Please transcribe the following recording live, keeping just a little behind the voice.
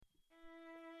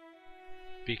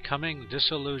Becoming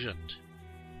Disillusioned.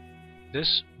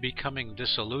 This Becoming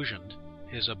Disillusioned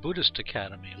is a Buddhist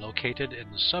academy located in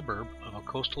the suburb of a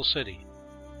coastal city,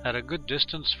 at a good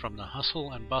distance from the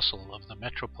hustle and bustle of the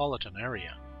metropolitan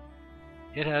area.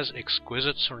 It has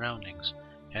exquisite surroundings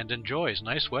and enjoys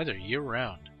nice weather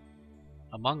year-round.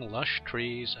 Among lush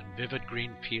trees and vivid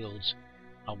green fields,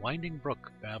 a winding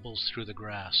brook babbles through the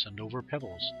grass and over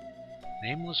pebbles.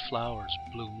 Nameless flowers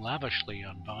bloom lavishly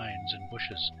on vines and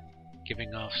bushes,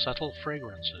 giving off subtle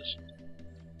fragrances.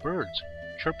 Birds,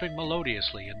 chirping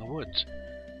melodiously in the woods,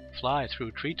 fly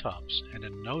through treetops and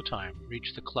in no time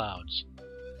reach the clouds.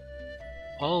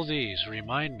 All these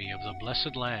remind me of the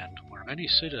blessed land where many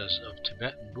siddhas of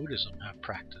Tibetan Buddhism have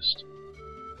practiced.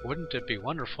 Wouldn't it be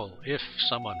wonderful if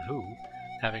someone who,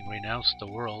 having renounced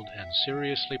the world and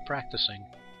seriously practicing,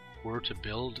 were to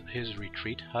build his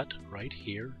retreat hut right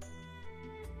here?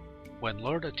 When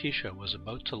Lord Atisha was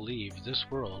about to leave this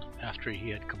world after he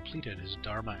had completed his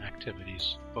Dharma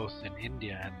activities both in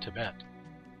India and Tibet,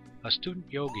 a student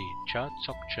yogi, Cha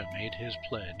Tsokcha, made his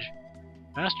pledge,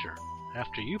 "Master,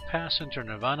 after you pass into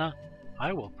nirvana,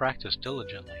 I will practice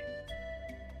diligently."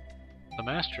 The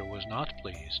master was not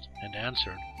pleased and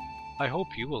answered, "I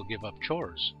hope you will give up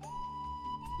chores."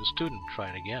 The student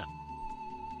tried again.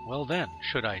 "Well then,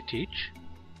 should I teach?"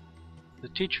 The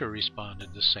teacher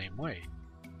responded the same way.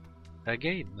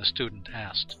 Again the student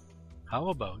asked, "How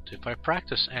about if I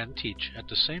practice and teach at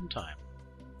the same time?"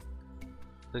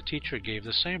 The teacher gave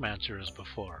the same answer as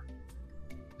before.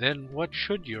 "Then what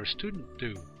should your student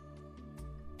do?"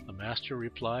 The master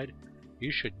replied,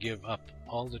 "You should give up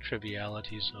all the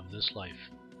trivialities of this life."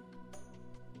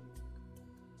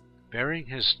 Bearing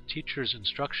his teacher's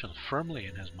instructions firmly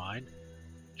in his mind,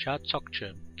 Cha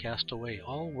Tsokche cast away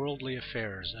all worldly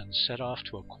affairs and set off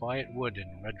to a quiet wood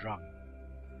in Redrang.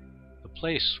 The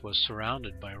place was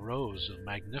surrounded by rows of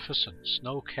magnificent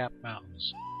snow-capped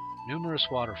mountains. Numerous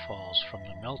waterfalls from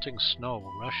the melting snow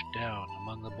rushed down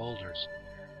among the boulders,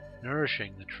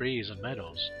 nourishing the trees and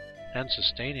meadows, and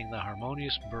sustaining the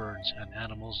harmonious birds and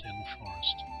animals in the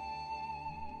forest.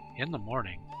 In the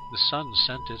morning, the sun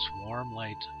sent its warm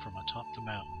light from atop the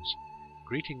mountains,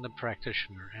 greeting the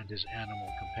practitioner and his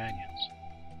animal companions.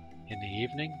 In the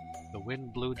evening, the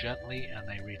wind blew gently and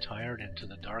they retired into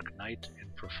the dark night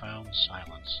in profound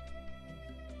silence.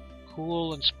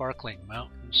 Cool and sparkling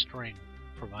mountain spring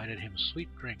provided him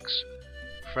sweet drinks.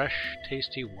 Fresh,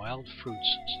 tasty wild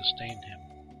fruits sustained him.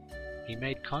 He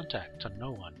made contact to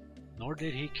no one, nor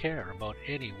did he care about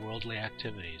any worldly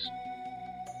activities.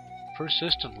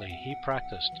 Persistently he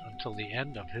practiced until the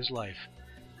end of his life,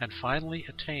 and finally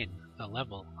attained the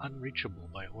level unreachable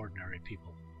by ordinary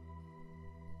people.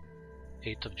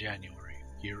 8th of January,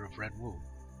 year of Renwu,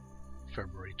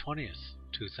 February 20th,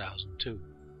 2002.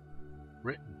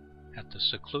 Written at the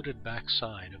secluded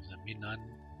backside of the Minnan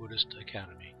Buddhist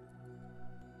Academy.